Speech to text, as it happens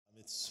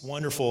It's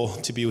wonderful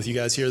to be with you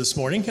guys here this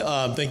morning.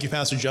 Thank you,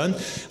 Pastor John.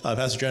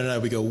 Pastor John and I,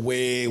 we go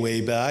way,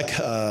 way back.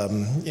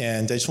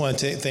 And I just want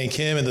to thank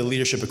him and the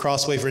leadership at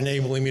Crossway for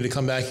enabling me to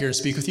come back here and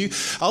speak with you.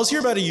 I was here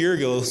about a year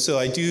ago, so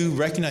I do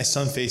recognize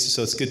some faces,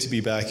 so it's good to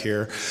be back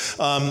here.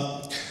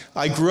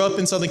 I grew up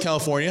in Southern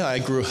California. I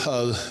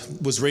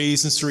was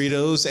raised in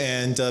Cerritos,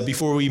 and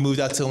before we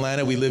moved out to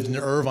Atlanta, we lived in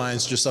Irvine,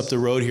 just up the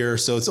road here.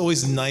 So it's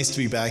always nice to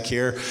be back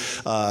here.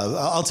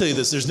 I'll tell you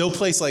this: there's no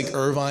place like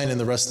Irvine in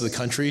the rest of the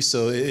country.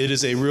 So it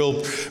is a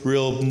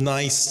real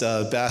nice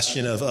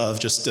bastion of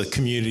just a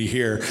community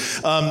here.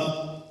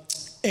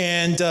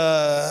 And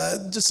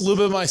just a little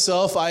bit of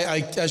myself, I,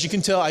 as you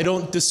can tell, I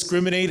don't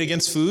discriminate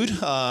against food.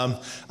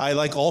 I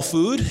like all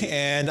food,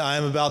 and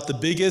I'm about the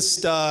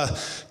biggest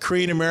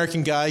Korean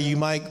American guy you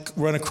might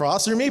run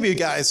across. There may be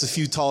a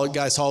few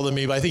guys taller than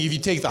me, but I think if you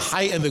take the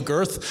height and the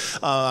girth,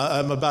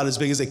 I'm about as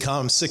big as they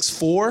come. I'm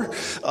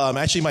 6'4".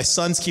 Actually, my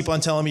sons keep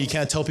on telling me you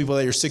can't tell people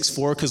that you're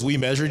 6'4" because we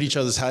measured each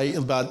other's height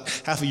about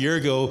half a year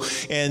ago.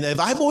 And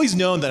I've always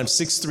known that I'm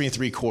 6'3"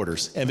 and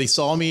 3/4. And they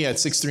saw me at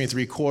 6'3"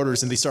 and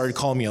 3/4, and they started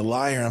calling me a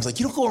liar. And I was like,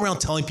 you don't go around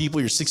telling people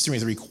you're 6'3"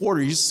 and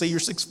 3/4. You just say you're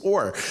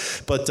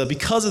 6'4". But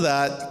because of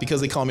that,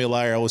 because they call me a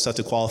liar, I always have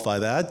to qualify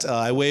that.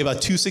 I weigh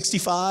about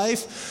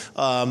 265.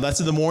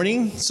 That's in the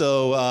morning.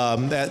 So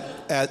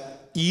at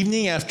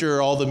evening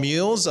after all the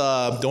meals,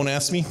 don't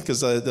ask me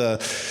because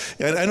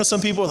I know some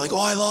people are like, oh,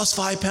 I lost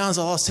 5 pounds,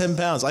 I lost 10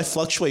 pounds. I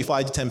fluctuate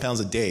 5 to 10 pounds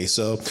a day.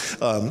 So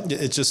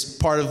it's just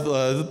part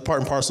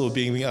and parcel of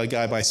being a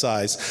guy my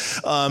size.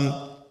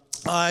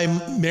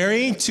 I'm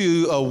married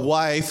to a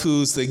wife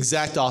who's the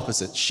exact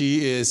opposite.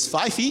 She is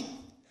 5 feet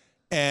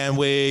and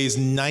weighs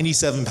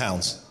 97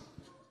 pounds.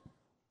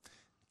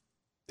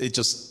 It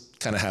just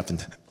kind of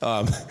happened.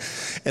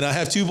 And I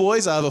have two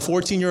boys. I have a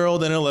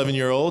 14-year-old and an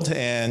 11-year-old,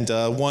 and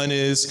one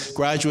is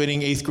graduating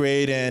 8th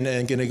grade and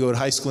going to go to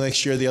high school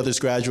next year. The other's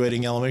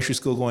graduating elementary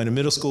school, going to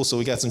middle school, so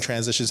we got some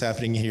transitions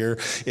happening here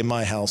in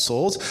my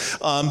household.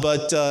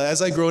 But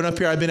as I've grown up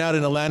here, I've been out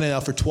in Atlanta now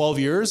for 12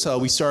 years.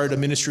 We started a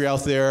ministry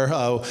out there,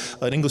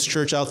 an English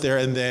church out there,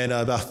 and then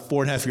about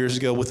 4.5 years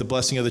ago, with the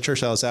blessing of the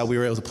church I was at, we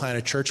were able to plant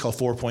a church called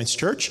 4 Points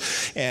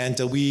Church, and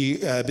we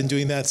have been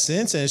doing that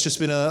since, and it's just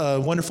been a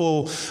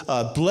wonderful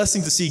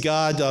blessing to see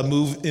God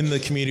move in the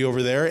community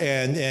over there.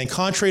 And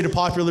contrary to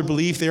popular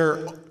belief,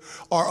 there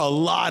are a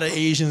lot of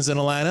Asians in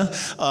Atlanta.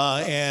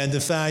 And in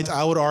fact,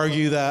 I would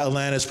argue that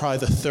Atlanta is probably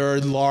the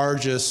third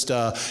largest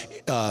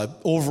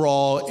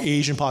overall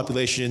Asian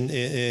population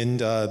in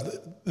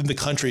the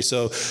country.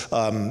 So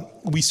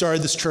we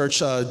started this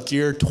church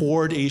geared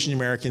toward Asian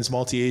Americans,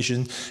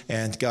 multi-Asian,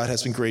 and God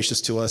has been gracious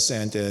to us.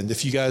 And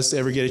if you guys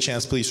ever get a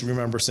chance, please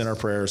remember us in our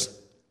prayers.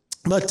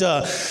 But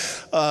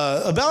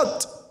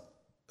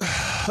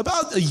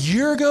about a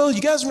year ago, you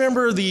guys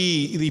remember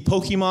the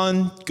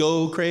Pokemon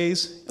Go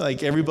craze?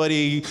 Like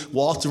everybody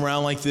walked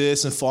around like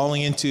this and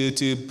falling into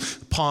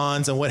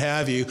ponds and what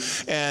have you.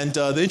 And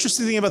the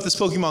interesting thing about this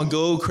Pokemon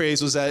Go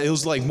craze was that it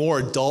was like more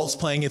adults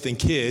playing it than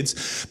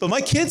kids. But my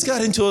kids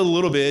got into it a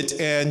little bit,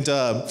 and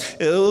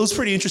it was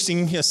pretty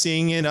interesting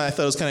seeing it. I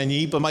thought it was kind of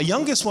neat. But my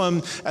youngest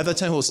one at that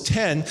time was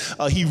 10.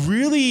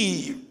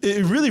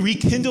 It really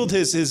rekindled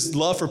his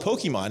love for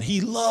Pokemon.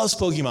 He loves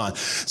Pokemon.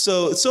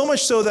 So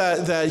much so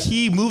that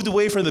he moved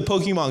away from the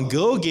Pokemon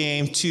Go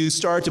game to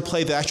start to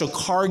play the actual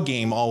card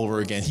game all over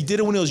again. He did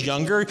it when he was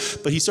younger,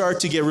 but he started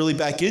to get really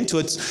back into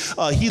it.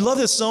 He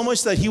loved it so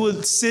much that he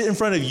would sit in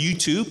front of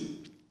YouTube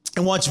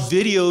and watch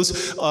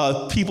videos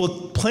of people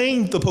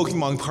playing the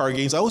Pokemon card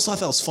games. I always thought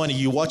that was funny.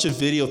 You watch a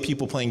video of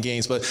people playing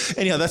games. But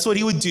anyhow, that's what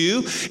he would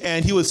do.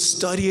 And he would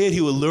study it.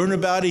 He would learn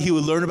about it. He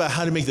would learn about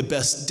how to make the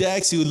best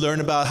decks. He would learn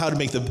about how to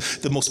make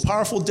the most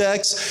powerful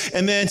decks.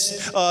 And then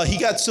he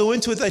got so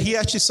into it that he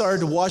actually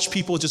started to watch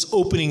people just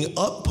opening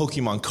up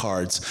Pokemon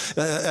cards.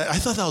 I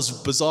thought that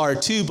was bizarre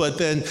too. But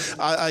then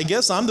I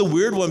guess I'm the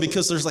weird one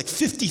because there's like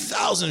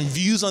 50,000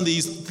 views on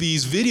these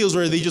videos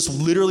where they just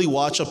literally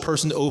watch a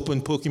person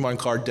open Pokemon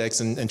card decks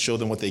and show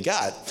them what they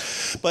got.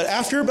 But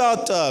after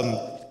about,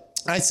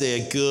 I'd say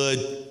a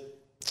good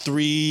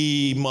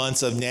 3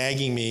 months of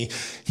nagging me,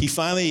 I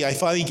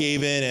finally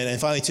gave in and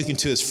finally took him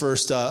to his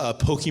first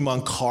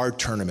Pokemon card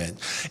tournament.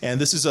 And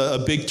this is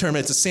a big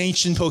tournament. It's a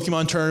sanctioned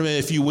Pokemon tournament.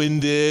 If you win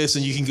this,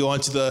 and you can go on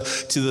to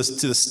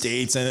the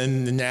states and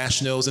then the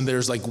nationals, and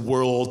there's like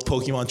world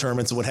Pokemon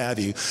tournaments and what have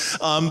you.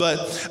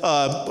 But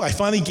I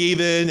finally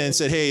gave in and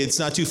said, hey, it's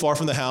not too far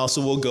from the house,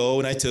 so we'll go.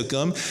 And I took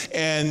him.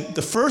 And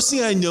the first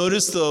thing I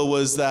noticed, though,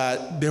 was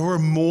that there were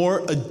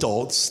more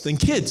adults than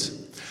kids.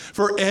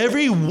 For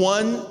every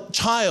one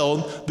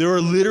child, there were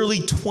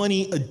literally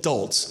 20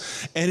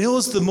 adults. And it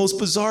was the most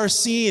bizarre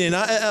scene. And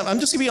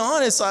I'm just going to be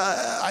honest,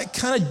 I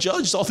kind of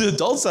judged all the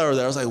adults that were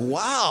there. I was like,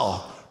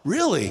 wow,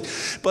 really?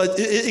 But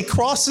it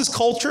crosses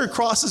culture, it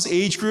crosses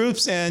age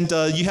groups, and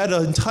you had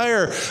an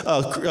entire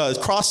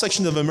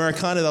cross-section of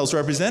Americana that was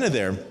represented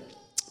there.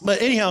 But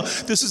anyhow,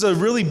 this is a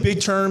really big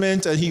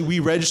tournament. We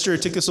register.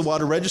 It took us a while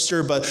to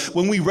register. But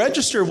when we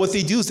register, what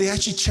they do is they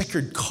actually check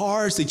your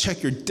cards, they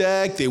check your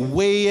deck, they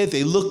weigh it,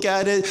 they look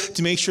at it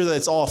to make sure that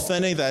it's all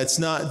authentic,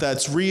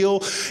 that's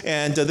real.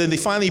 And then they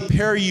finally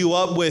pair you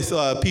up with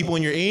people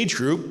in your age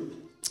group.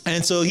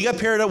 And so he got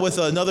paired up with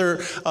another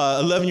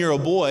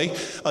 11-year-old boy,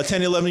 a 10,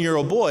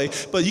 11-year-old boy.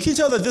 But you can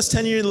tell that this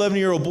 10,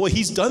 11-year-old boy,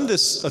 he's done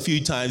this a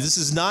few times. This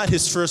is not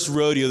his first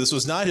rodeo. This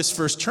was not his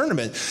first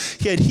tournament.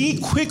 Yet he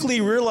quickly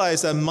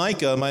realized that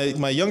Micah,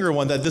 my younger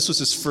one, that this was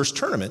his first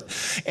tournament.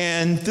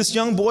 And this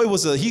young boy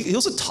was he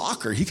was a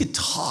talker. He could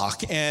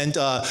talk. And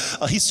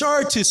he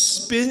started to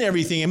spin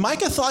everything. And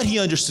Micah thought he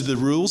understood the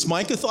rules.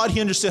 Micah thought he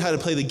understood how to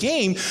play the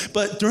game.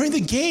 But during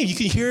the game, you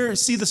can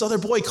see this other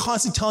boy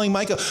constantly telling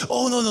Micah,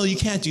 oh, no, you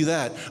can't do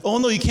that. Oh,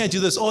 no, you can't do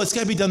this. Oh, it's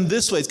got to be done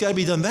this way. It's got to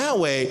be done that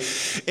way.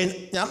 And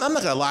I'm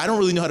not going to lie. I don't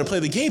really know how to play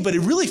the game, but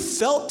it really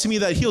felt to me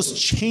that he was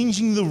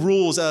changing the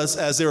rules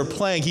as they were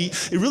playing.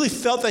 It really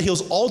felt that he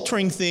was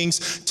altering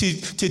things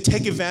to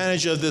take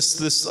advantage of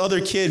this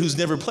other kid who's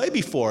never played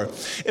before.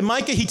 And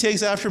Micah, he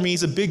takes after me.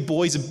 He's a big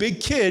boy. He's a big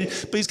kid,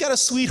 but he's got a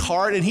sweet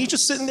heart. And he's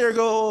just sitting there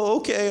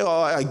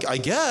I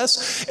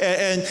guess.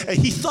 And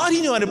he thought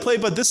he knew how to play,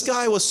 but this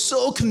guy was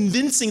so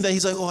convincing that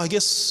he's like, I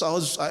guess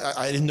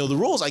I didn't know the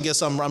rules. I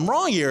guess I'm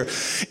wrong here.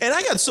 And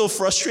I got so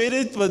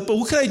frustrated, but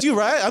what could I do,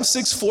 right? I'm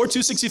 6'4",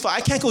 265. I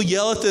can't go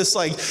yell at this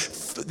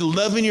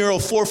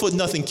 11-year-old,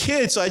 4'0"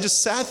 kid. So I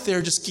just sat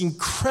there just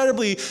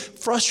incredibly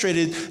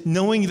frustrated,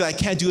 knowing that I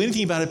can't do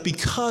anything about it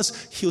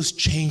because he was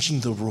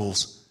changing the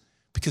rules.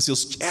 Because he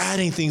was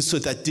adding things to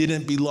it that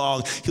didn't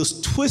belong. He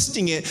was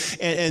twisting it.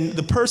 And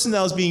the person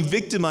that was being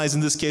victimized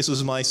in this case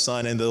was my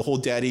son. And the whole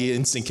daddy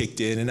instinct kicked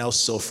in. And I was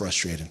so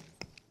frustrated.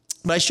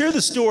 But I share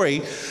the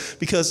story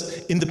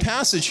because in the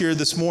passage here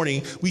this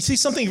morning, we see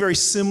something very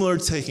similar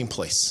taking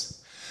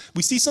place.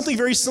 We see something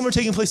very similar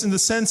taking place in the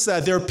sense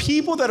that there are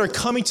people that are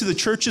coming to the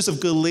churches of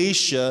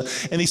Galatia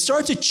and they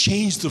start to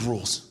change the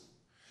rules.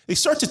 They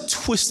start to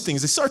twist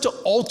things. They start to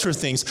alter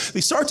things. They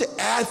start to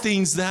add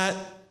things that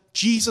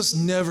Jesus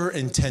never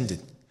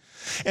intended.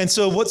 And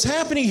so what's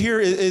happening here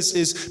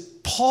is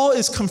Paul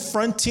is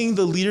confronting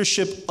the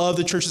leadership of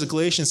the churches of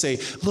Galatia and say,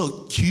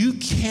 look, you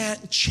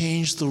can't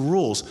change the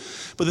rules.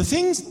 But the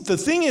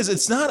thing is,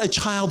 it's not a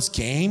child's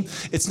game.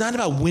 It's not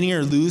about winning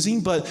or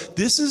losing, but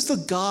this is the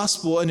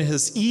gospel and it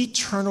has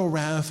eternal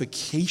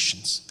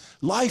ramifications,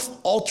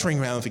 life-altering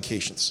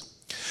ramifications.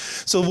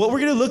 So what we're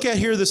going to look at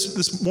here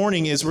this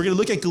morning is we're going to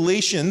look at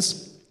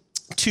Galatians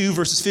 2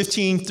 verses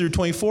 15 through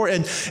 24.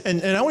 And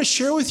I want to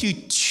share with you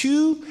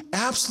two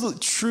absolute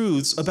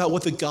truths about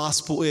what the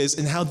gospel is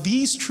and how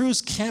these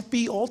truths can't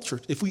be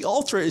altered. If we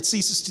alter it, it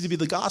ceases to be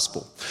the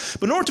gospel.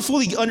 But in order to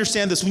fully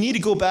understand this, we need to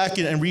go back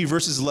and read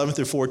verses 11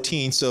 through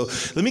 14. So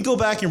let me go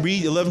back and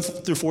read 11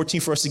 through 14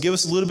 for us to give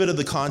us a little bit of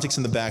the context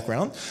and the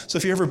background. So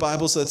if you have your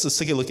Bibles, let's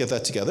take a look at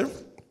that together.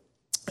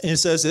 And it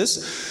says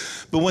this.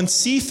 But when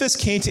Cephas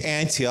came to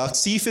Antioch,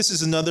 Cephas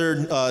is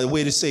another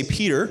way to say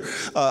Peter,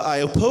 I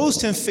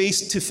opposed him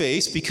face to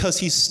face because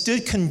he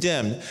stood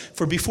condemned.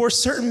 For before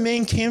certain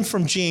men came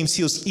from James,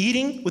 he was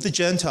eating with the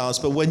Gentiles.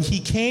 But when he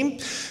came,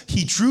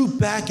 he drew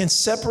back and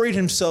separated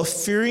himself,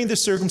 fearing the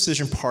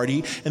circumcision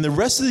party. And the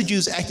rest of the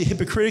Jews acted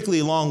hypocritically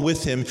along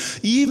with him,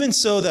 even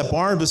so that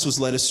Barnabas was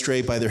led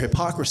astray by their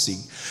hypocrisy.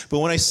 But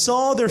when I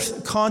saw their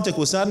conduct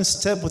was not in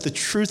step with the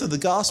truth of the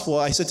gospel,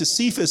 I said to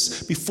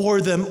Cephas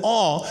before them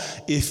all,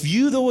 if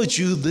you, though a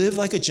Jew, live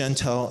like a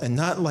Gentile and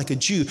not like a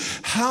Jew,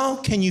 how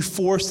can you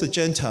force the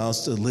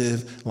Gentiles to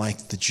live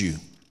like the Jew?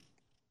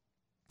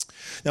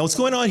 Now, what's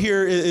going on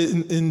here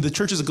in the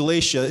churches of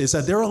Galatia is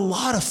that there are a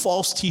lot of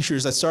false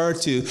teachers that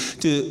started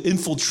to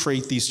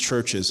infiltrate these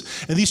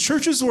churches. And these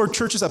churches were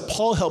churches that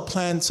Paul helped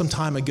plant some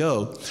time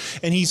ago.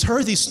 And he's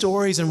heard these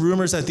stories and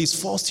rumors that these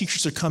false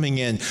teachers are coming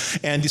in.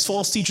 And these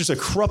false teachers are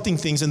corrupting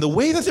things. And the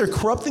way that they're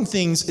corrupting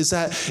things is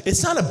that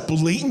it's not a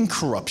blatant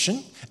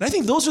corruption. And I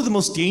think those are the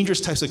most dangerous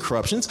types of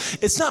corruptions.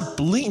 It's not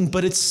blatant,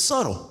 but it's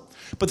subtle.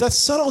 But that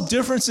subtle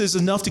difference is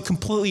enough to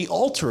completely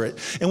alter it.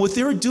 And what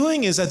they were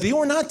doing is that they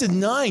were not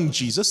denying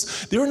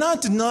Jesus. They were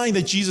not denying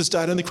that Jesus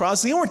died on the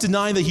cross. They weren't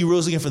denying that he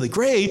rose again from the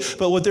grave.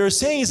 But what they were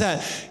saying is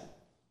that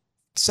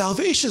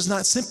salvation is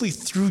not simply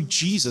through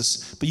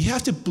Jesus, but you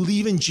have to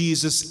believe in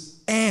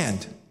Jesus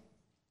and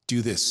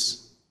do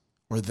this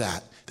or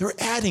that. They're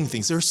adding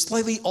things. They're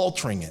slightly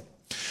altering it.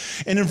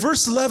 And in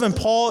verse 11,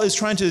 Paul is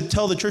trying to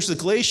tell the church of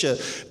Galatia,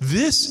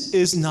 this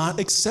is not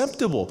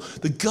acceptable.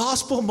 The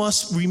gospel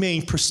must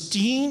remain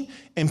pristine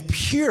and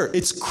pure.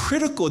 It's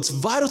critical. It's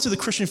vital to the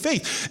Christian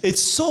faith.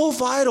 It's so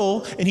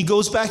vital, and he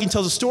goes back and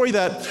tells a story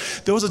that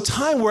there was a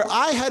time where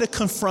I had to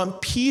confront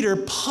Peter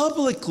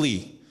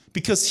publicly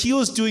because he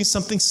was doing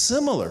something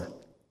similar.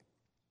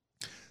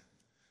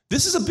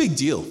 This is a big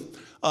deal.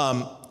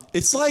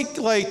 It's like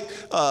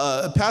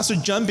Pastor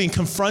John being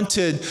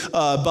confronted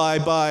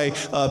by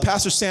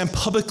Pastor Sam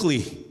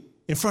publicly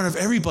in front of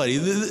everybody.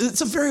 It's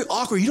a very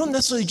awkward. You don't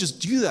necessarily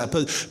just do that.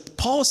 But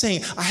Paul is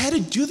saying, I had to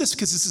do this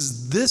because this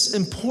is this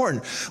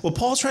important. What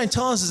Paul's trying to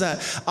tell us is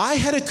that I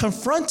had to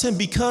confront him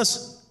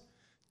because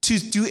to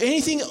do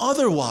anything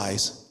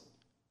otherwise,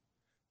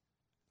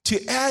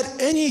 to add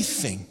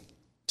anything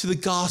to the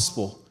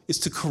gospel, is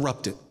to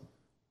corrupt it.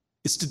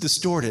 It's to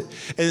distort it.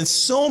 And it's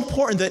so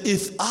important that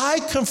if I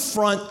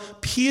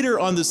confront Peter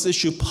on this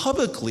issue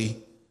publicly,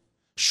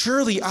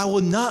 surely I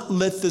will not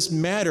let this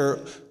matter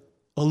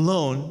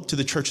alone to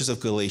the churches of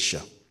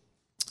Galatia.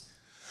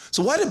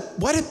 So why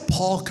did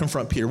Paul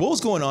confront Peter? What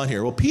was going on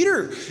here? Well,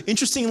 Peter,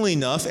 interestingly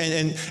enough,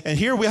 and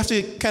here we have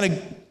to kind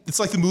of, it's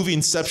like the movie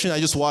Inception. I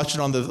just watched it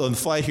on the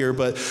flight here,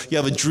 but you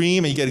have a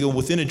dream and you got to go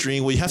within a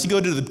dream. Well, you have to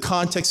go to the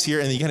context here,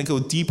 and you got to go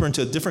deeper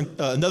into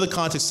another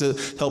context to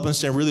help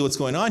understand really what's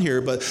going on here.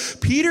 But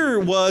Peter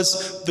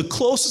was the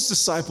closest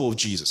disciple of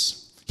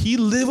Jesus. He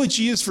lived with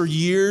Jesus for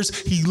years.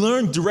 He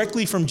learned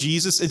directly from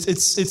Jesus.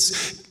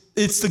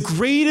 It's the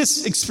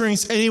greatest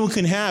experience anyone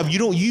can have.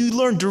 You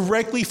learn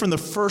directly from the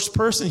first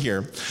person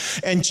here.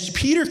 And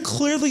Peter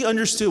clearly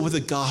understood what the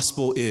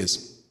gospel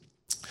is.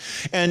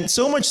 And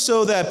so much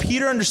so that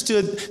Peter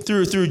understood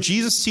through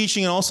Jesus'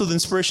 teaching and also the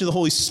inspiration of the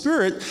Holy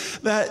Spirit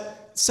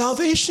that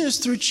salvation is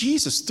through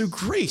Jesus, through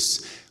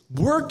grace.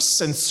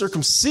 Works and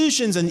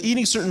circumcisions and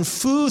eating certain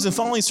foods and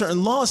following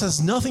certain laws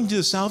has nothing to do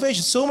with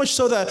salvation. So much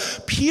so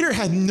that Peter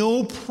had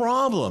no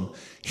problem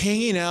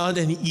hanging out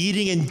and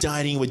eating and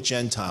dining with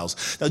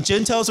Gentiles. Now,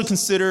 Gentiles are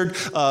considered,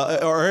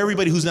 or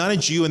everybody who's not a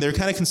Jew, and they're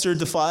kind of considered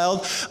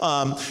defiled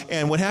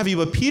and what have you.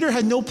 But Peter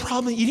had no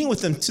problem eating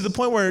with them, to the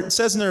point where it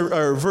says in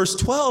verse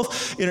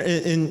 12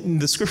 in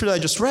the scripture that I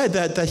just read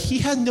that he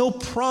had no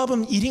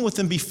problem eating with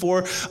them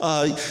before.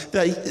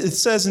 That it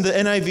says in the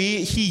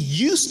NIV, he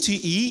used to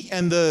eat,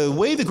 and the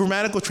way the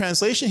grammatical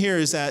translation here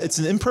is that it's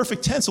an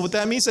imperfect tense. So what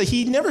that means is that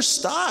he never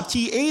stopped.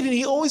 He ate and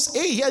he always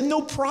ate. He had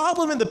no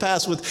problem in the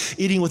past with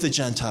eating with the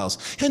Gentiles.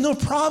 He had no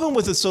problem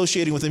with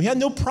associating with them. He had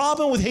no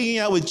problem with hanging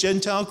out with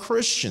Gentile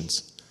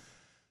Christians.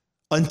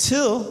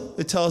 Until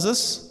it tells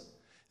us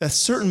that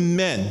certain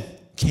men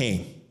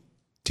came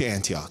to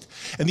Antioch.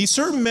 And these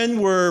certain men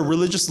were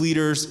religious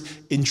leaders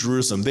in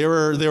Jerusalem. They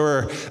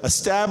were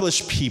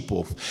established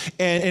people.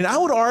 And I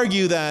would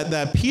argue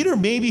that Peter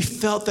maybe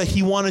felt that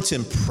he wanted to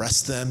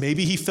impress them.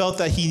 Maybe he felt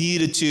that he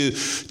needed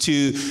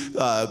to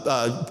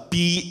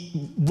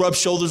rub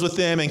shoulders with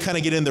them and kind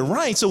of get in the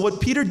right. So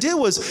what Peter did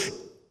was,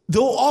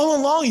 though all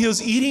along he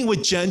was eating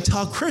with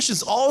Gentile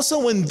Christians,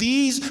 also when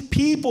these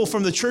people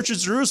from the church of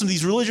Jerusalem,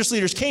 these religious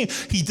leaders came,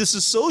 he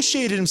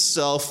disassociated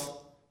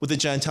himself with the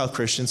Gentile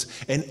Christians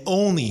and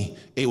only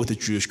ate with the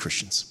Jewish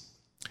Christians.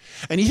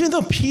 And even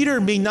though Peter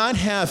may not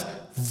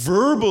have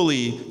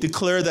verbally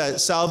declared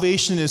that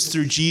salvation is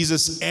through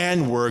Jesus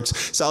and works,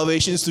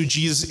 salvation is through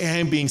Jesus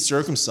and being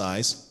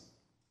circumcised,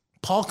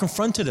 Paul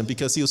confronted him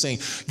because he was saying,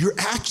 your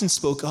actions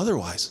spoke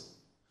otherwise.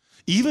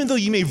 Even though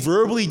you may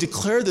verbally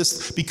declare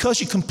this, because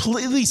you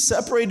completely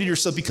separated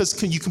yourself,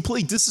 because you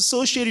completely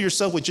disassociated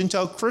yourself with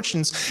Gentile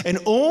Christians and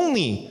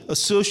only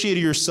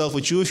associated yourself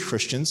with Jewish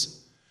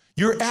Christians,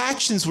 your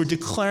actions were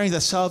declaring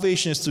that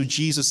salvation is through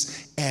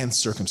Jesus and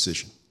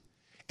circumcision.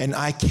 And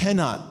I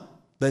cannot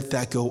let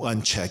that go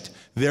unchecked.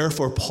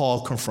 Therefore,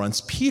 Paul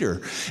confronts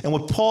Peter. And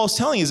what Paul's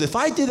telling is, if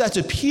I did that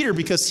to Peter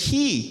because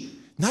he,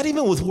 not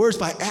even with words,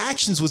 by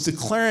actions, was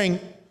declaring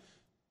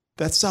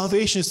that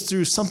salvation is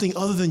through something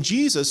other than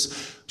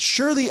Jesus,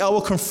 surely I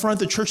will confront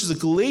the churches of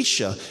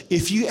Galatia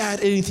if you add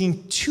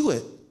anything to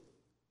it.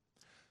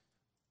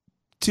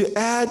 To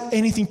add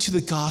anything to the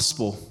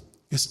gospel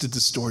is to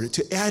distort it.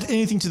 To add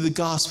anything to the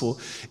gospel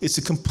is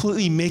to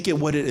completely make it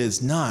what it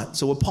is not.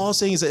 So what Paul is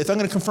saying is that if I'm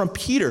going to confront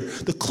Peter,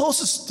 the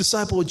closest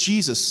disciple of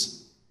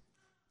Jesus,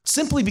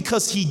 simply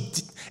because he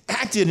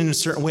acted in a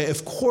certain way,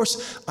 of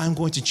course, I'm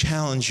going to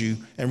challenge you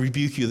and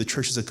rebuke you, the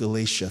churches of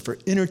Galatia, for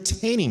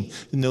entertaining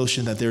the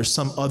notion that there's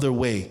some other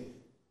way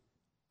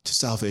to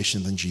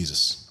salvation than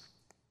Jesus.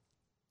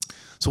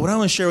 So what I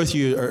want to share with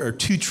you are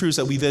two truths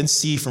that we then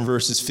see from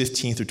verses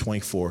 15 through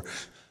 24,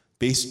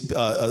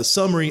 a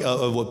summary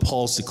of what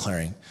Paul's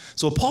declaring.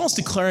 So what Paul's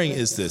declaring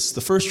is this. The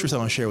first truth I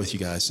want to share with you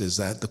guys is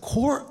that the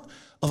core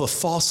of a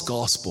false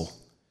gospel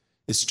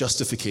is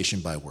justification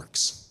by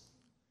works.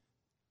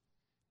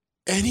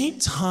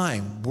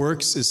 Anytime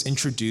works is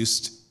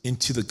introduced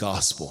into the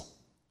gospel,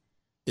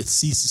 it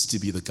ceases to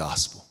be the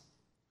gospel.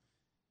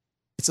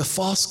 It's a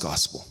false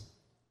gospel.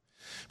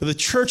 But the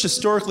church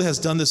historically has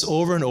done this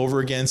over and over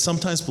again,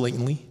 sometimes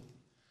blatantly,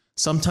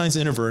 sometimes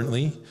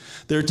inadvertently.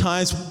 There are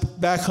times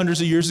back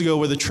hundreds of years ago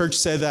where the church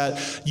said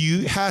that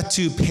you had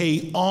to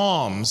pay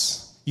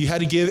alms, you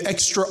had to give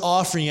extra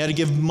offering, you had to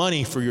give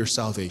money for your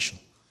salvation.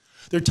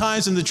 There are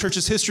times in the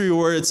church's history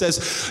where it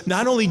says,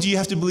 not only do you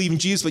have to believe in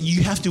Jesus, but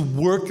you have to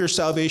work your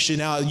salvation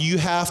out. You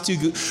have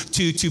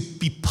to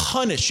be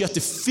punished. You have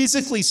to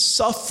physically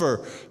suffer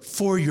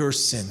for your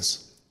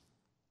sins.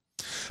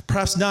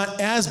 Perhaps not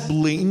as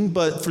blatant,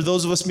 but for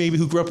those of us maybe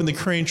who grew up in the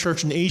Korean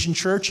church and Asian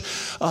church,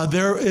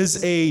 there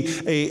is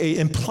a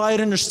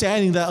implied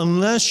understanding that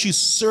unless you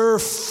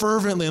serve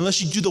fervently,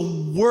 unless you do the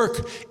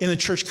work in the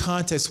church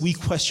context, we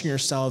question your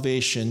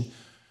salvation.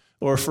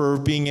 or for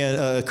being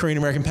a Korean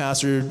American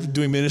pastor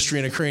doing ministry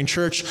in a Korean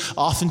church,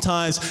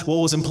 oftentimes what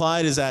was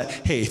implied is that,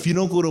 hey, if you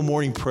don't go to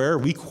morning prayer,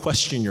 we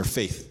question your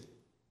faith.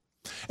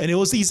 And it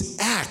was these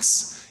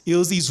acts, it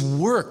was these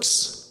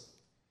works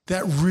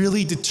that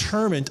really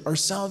determined our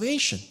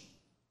salvation.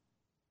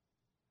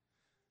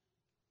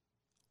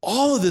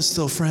 All of this,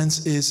 though,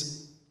 friends,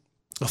 is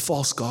a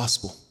false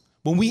gospel.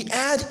 When we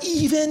add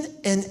even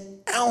an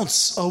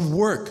ounce of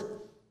work,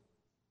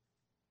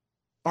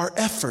 our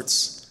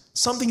efforts,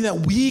 something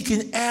that we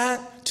can add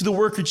to the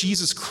work of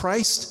Jesus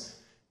Christ,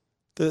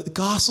 the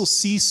gospel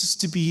ceases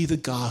to be the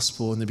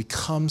gospel and it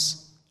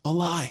becomes a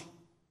lie.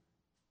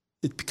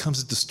 It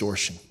becomes a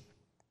distortion.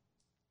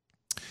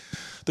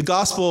 The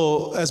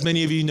gospel, as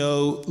many of you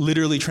know,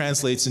 literally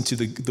translates into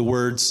the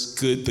words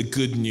good, the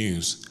good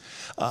news.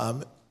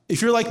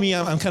 If you're like me,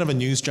 I'm kind of a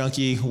news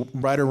junkie,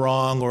 right or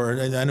wrong, or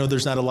I know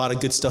there's not a lot of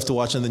good stuff to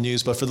watch on the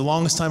news, but for the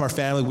longest time, our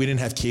family, we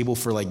didn't have cable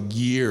for like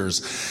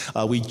years.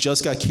 We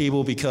just got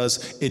cable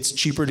because it's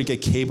cheaper to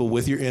get cable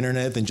with your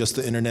internet than just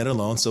the internet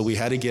alone, so we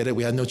had to get it.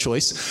 We had no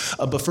choice.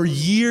 But for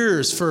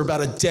years, for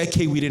about a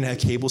decade, we didn't have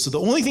cable, so the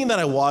only thing that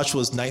I watched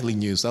was nightly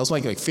news. That was my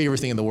favorite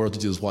thing in the world to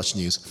do, is watch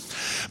news.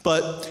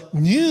 But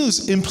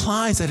news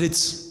implies that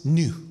it's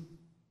new.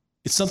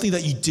 It's something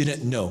that you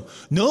didn't know.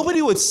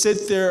 Nobody would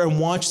sit there and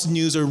watch the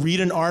news or read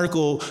an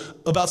article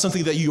about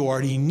something that you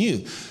already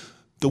knew.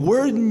 The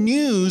word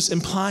news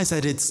implies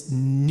that it's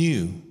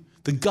new.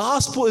 The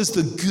gospel is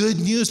the good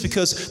news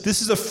because this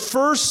is the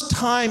first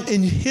time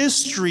in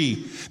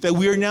history that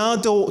we are now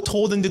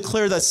told and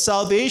declared that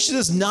salvation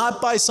is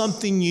not by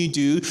something you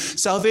do.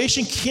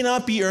 Salvation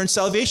cannot be earned.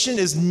 Salvation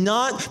is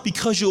not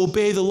because you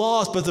obey the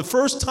laws, but the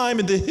first time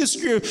in the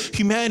history of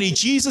humanity,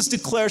 Jesus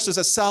declares us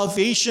that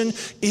salvation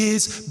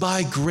is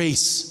by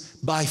grace,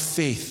 by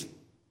faith.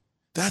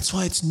 That's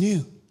why it's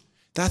new.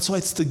 That's why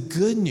it's the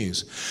good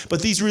news.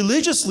 But these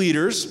religious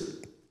leaders,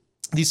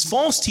 these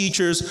false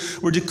teachers,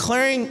 were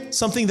declaring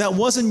something that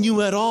wasn't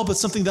new at all, but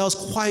something that was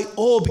quite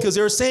old, because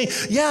they were saying,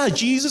 yeah,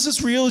 Jesus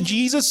is real,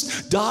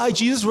 Jesus died,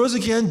 Jesus rose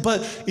again,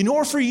 but in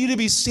order for you to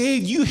be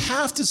saved, you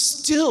have to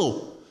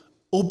still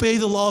obey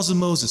the laws of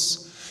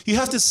Moses. You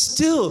have to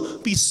still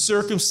be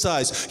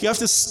circumcised. You have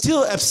to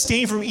still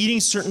abstain from eating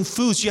certain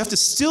foods. You have to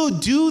still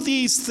do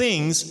these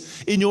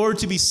things in order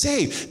to be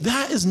saved.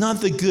 That is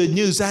not the good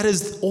news. That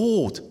is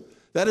old.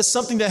 That is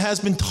something that has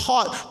been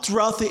taught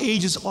throughout the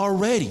ages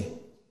already.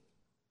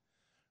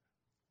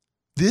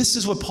 This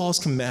is what Paul's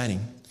commanding.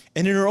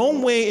 And in our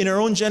own way, in our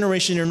own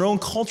generation, in our own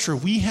culture,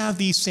 we have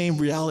these same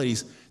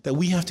realities that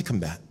we have to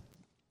combat.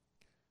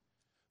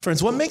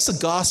 Friends, what makes the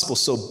gospel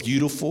so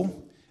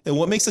beautiful and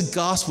what makes the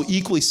gospel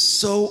equally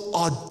so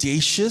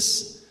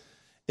audacious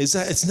is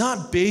that it's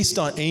not based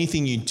on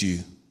anything you do,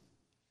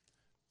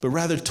 but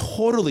rather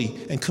totally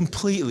and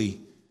completely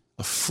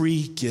a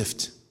free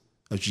gift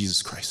of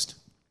Jesus Christ.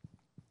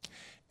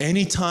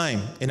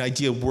 Anytime an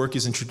idea of work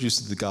is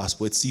introduced to the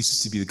gospel, it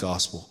ceases to be the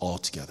gospel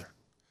altogether.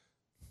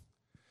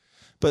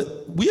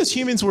 But we as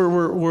humans,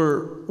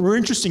 we're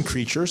interesting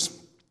creatures.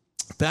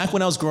 Back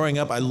when I was growing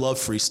up, I loved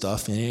free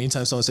stuff. And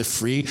anytime someone said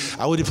free,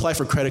 I would apply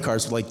for credit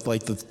cards like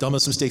the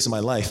dumbest mistakes of my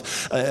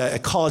life.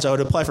 At college, I would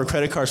apply for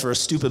credit cards for a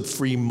stupid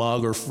free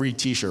mug or free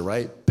t-shirt,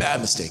 right?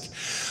 Bad mistake.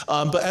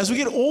 But as we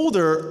get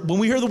older, when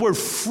we hear the word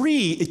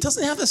free, it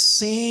doesn't have the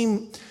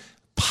same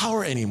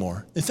power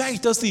anymore. In fact,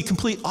 it does the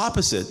complete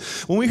opposite.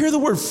 When we hear the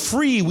word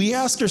free, we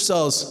ask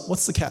ourselves,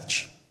 what's the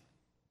catch?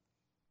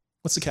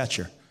 What's the catch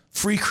here?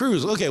 Free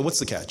cruise. Okay, what's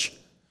the catch?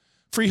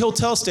 Free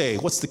hotel stay.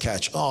 What's the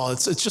catch? Oh,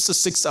 it's just a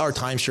 6-hour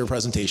timeshare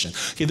presentation.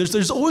 Okay,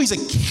 there's always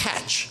a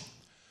catch.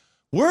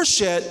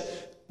 Worse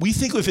yet, we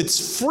think if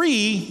it's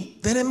free,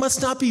 then it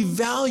must not be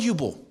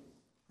valuable,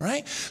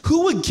 right?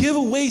 Who would give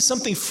away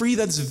something free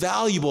that's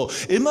valuable?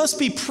 It must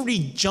be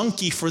pretty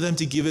junky for them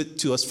to give it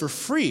to us for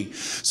free.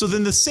 So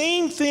then the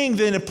same thing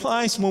then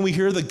applies when we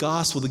hear the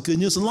gospel, the good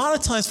news. A lot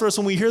of times for us,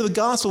 when we hear the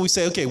gospel, we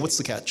say, okay, what's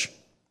the catch?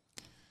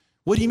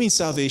 What do you mean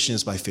salvation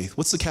is by faith?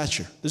 What's the catch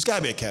here? There's got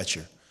to be a catch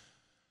here.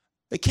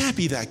 It can't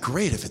be that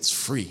great if it's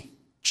free.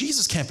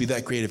 Jesus can't be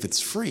that great if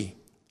it's free.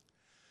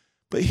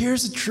 But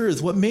here's the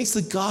truth. What makes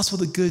the gospel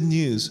the good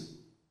news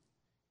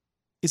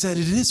is that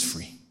it is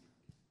free.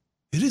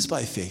 It is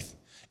by faith.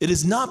 It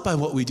is not by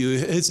what we do.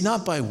 It's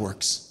not by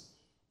works.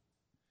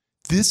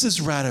 This is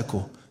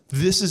radical.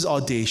 This is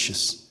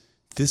audacious.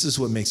 This is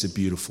what makes it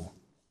beautiful.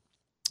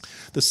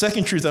 The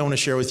second truth I want to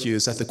share with you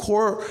is that the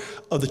core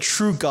of the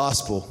true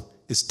gospel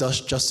is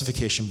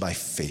justification by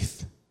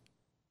faith.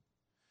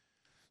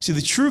 See,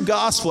 the true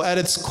gospel at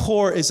its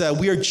core is that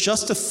we are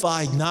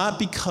justified not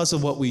because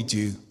of what we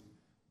do,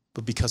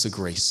 but because of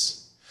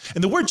grace.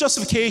 And the word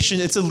justification,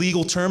 it's a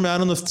legal term. I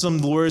don't know if some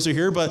lawyers are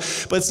here, but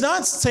it's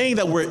not saying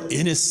that we're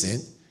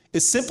innocent.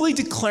 It's simply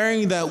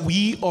declaring that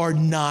we are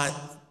not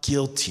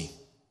guilty.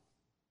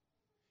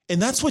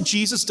 And that's what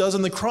Jesus does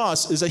on the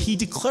cross, is that he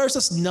declares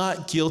us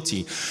not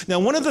guilty. Now,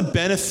 one of the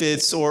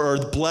benefits or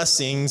the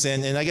blessings,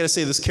 and I got to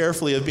say this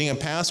carefully, of being a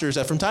pastor is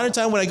that from time to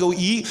time when I go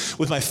eat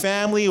with my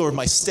family or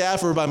my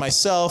staff or by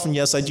myself, and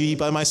yes, I do eat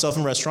by myself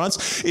in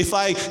restaurants, if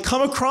I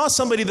come across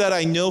somebody that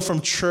I know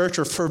from church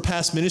or for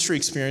past ministry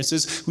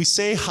experiences, we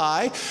say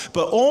hi,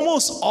 but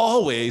almost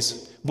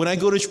always when I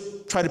go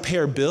to try to pay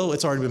our bill,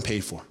 it's already been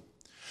paid for.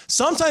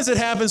 Sometimes it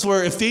happens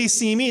where if they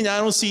see me and I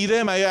don't see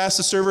them, I ask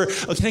the server,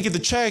 oh, can I get the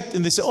check?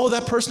 And they say, oh,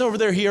 that person over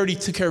there, he already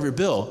took care of your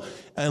bill.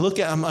 And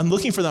I'm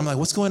looking for them. I'm like,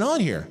 what's going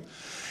on here?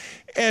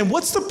 And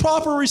what's the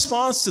proper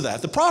response to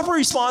that? The proper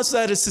response to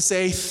that is to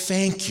say,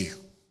 thank you.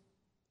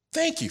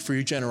 Thank you for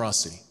your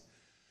generosity.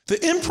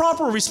 The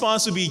improper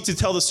response would be to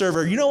tell the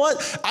server, you know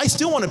what? I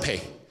still want to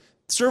pay.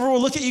 The server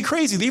will look at you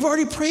crazy. They've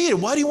already paid it.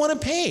 Why do you want to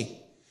pay?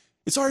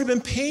 It's already been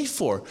paid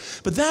for.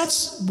 But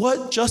that's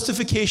what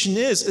justification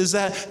is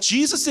that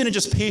Jesus didn't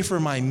just pay for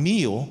my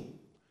meal.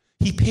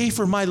 He paid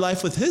for my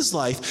life with his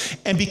life.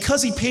 And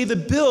because he paid the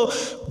bill,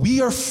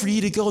 we are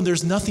free to go and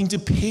there's nothing to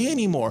pay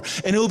anymore.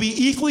 And it will be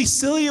equally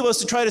silly of us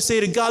to try to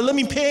say to God, let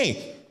me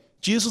pay.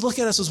 Jesus will look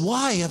at us as,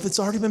 why if it's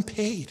already been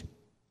paid?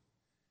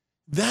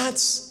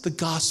 That's the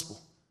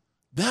gospel.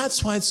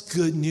 That's why it's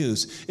good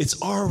news.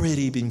 It's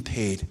already been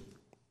paid.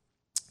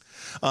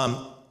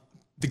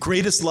 The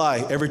greatest lie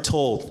ever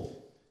told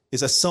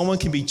is that someone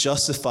can be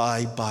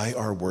justified by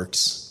our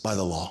works, by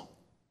the law.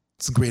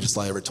 It's the greatest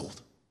lie ever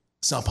told.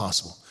 It's not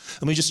possible.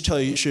 Let me just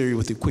share you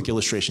with a quick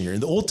illustration here. In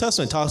the Old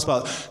Testament, it talks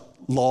about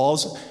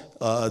laws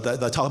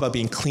that talk about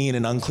being clean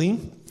and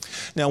unclean.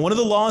 Now, one of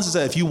the laws is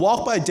that if you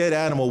walk by a dead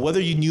animal,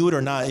 whether you knew it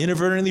or not,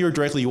 inadvertently or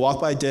directly, you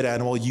walk by a dead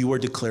animal, you are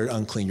declared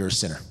unclean. You're a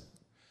sinner.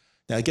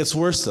 Now, it gets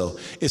worse, though.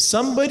 If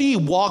somebody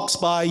walks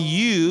by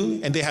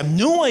you and they have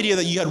no idea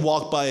that you had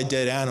walked by a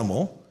dead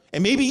animal,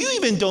 and maybe you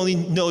even don't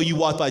even know you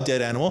walked by a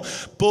dead animal,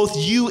 both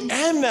you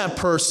and that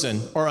person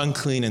are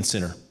unclean and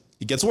sinner.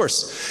 It gets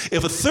worse.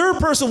 If a third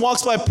person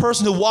walks by a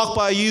person who walked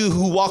by you,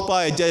 who walked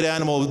by a dead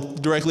animal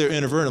directly or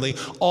inadvertently,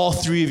 all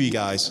three of you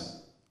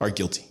guys are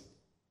guilty.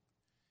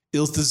 It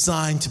was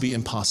designed to be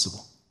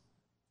impossible.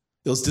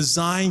 It was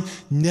designed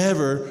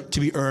never to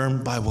be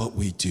earned by what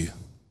we do.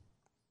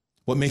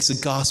 What makes the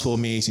gospel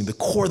amazing, the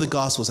core of the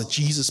gospel, is that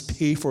Jesus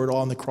paid for it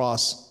all on the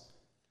cross.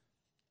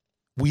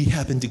 We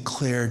have been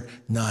declared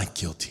not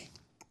guilty.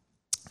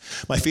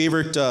 My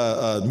favorite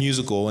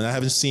musical, and I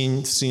haven't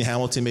seen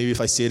Hamilton, maybe if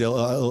I see it,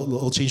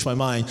 it'll change my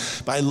mind,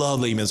 but I love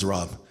Les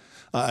Miserables.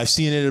 I've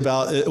seen it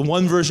about,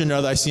 one version or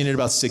another, I've seen it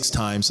about 6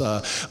 times.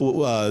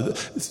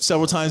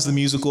 Several times the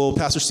musical.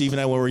 Pastor Steve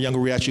and I, when we were younger,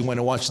 we actually went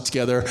and watched it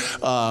together.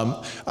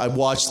 I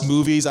watched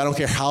movies. I don't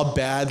care how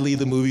badly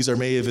the movies are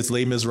made. If it's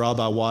Les Miserables,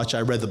 I watch.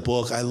 I read the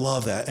book. I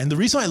love that. And the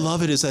reason I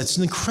love it is that it's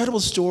an incredible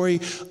story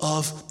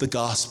of the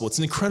gospel. It's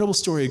an incredible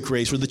story of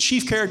grace where the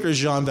chief character is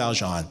Jean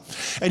Valjean.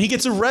 And he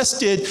gets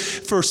arrested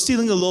for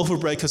stealing a loaf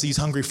of bread because he's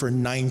hungry for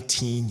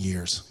 19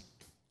 years.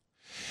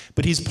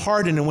 But he's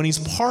pardoned, and when he's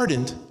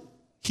pardoned,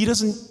 he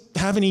doesn't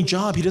have any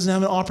job. He doesn't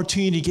have an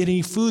opportunity to get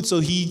any food. So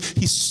he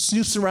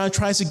snoops around,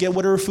 tries to get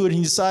whatever food, and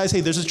he decides,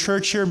 hey, there's a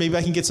church here. Maybe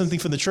I can get something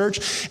from the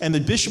church. And the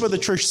bishop of the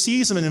church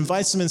sees him and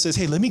invites him and says,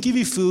 hey, let me give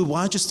you food.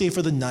 Why don't you stay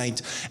for the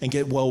night and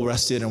get well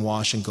rested and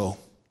wash and go?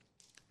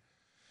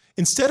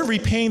 Instead of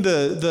repaying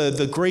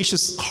the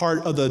gracious heart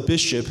of the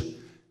bishop,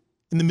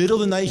 in the middle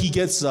of the night, he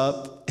gets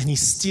up and he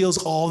steals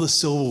all the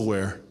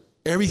silverware,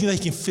 everything that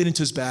he can fit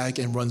into his bag,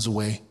 and runs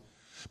away.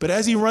 But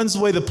as he runs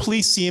away, the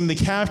police see him, they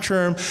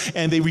capture him,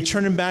 and they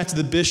return him back to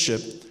the bishop.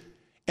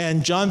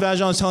 And Jean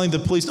Valjean is telling the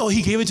police, oh,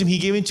 he gave it to me.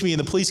 And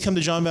the police come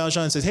to Jean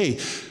Valjean and says, hey,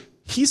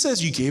 he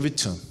says you gave it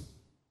to him.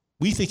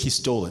 We think he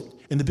stole it.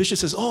 And the bishop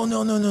says, oh,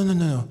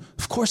 no.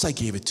 Of course I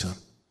gave it to him.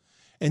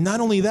 And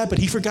not only that, but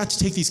he forgot to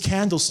take these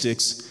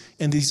candlesticks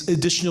and these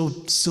additional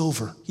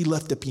silver. He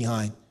left it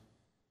behind.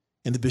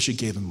 And the bishop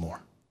gave him more.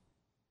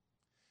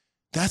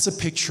 That's a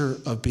picture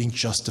of being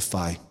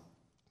justified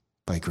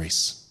by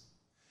grace.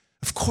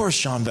 Of course,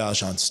 Jean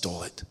Valjean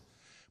stole it,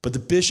 but the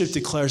bishop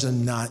declares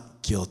him not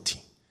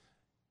guilty.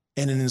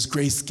 And in his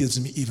grace gives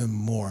him even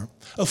more.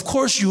 Of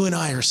course, you and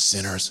I are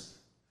sinners.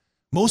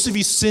 Most of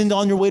you sinned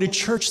on your way to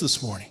church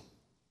this morning.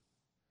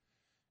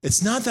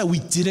 It's not that we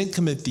didn't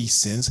commit these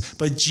sins,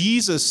 but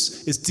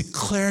Jesus is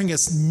declaring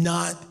us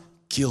not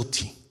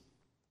guilty.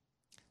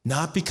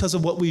 Not because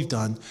of what we've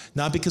done,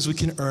 not because we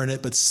can earn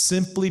it, but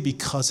simply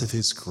because of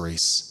his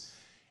grace.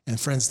 And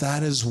friends,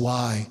 that is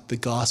why the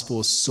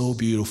gospel is so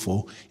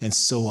beautiful and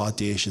so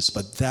audacious.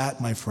 But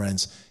that, my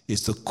friends,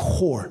 is the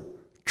core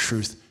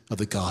truth of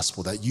the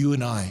gospel, that you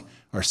and I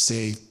are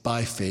saved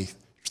by faith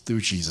through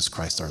Jesus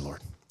Christ our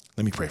Lord.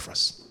 Let me pray for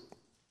us.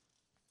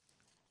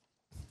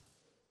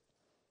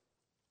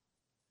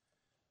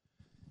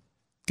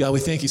 God, we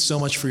thank you so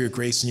much for your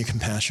grace and your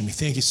compassion. We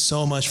thank you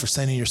so much for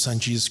sending your son,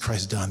 Jesus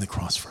Christ, to die on the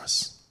cross for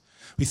us.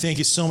 We thank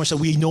you so much that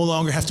we no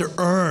longer have to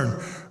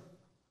earn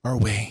our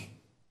way.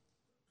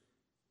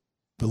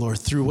 But Lord,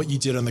 through what you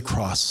did on the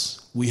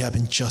cross, we have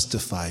been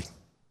justified.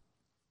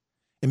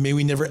 And may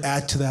we never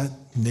add to that.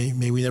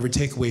 May we never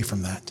take away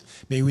from that.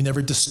 May we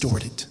never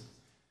distort it.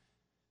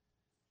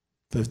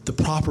 The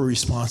proper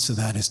response to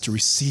that is to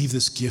receive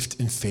this gift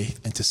in faith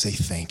and to say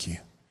thank you.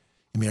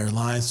 And may our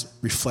lives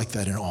reflect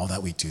that in all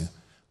that we do.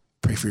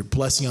 Pray for your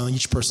blessing on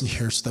each person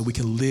here so that we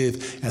can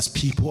live as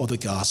people of the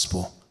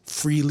gospel,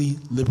 freely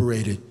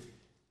liberated,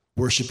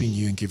 worshiping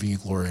you and giving you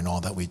glory in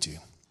all that we do.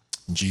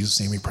 In Jesus'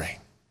 name we pray.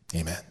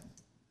 Amen.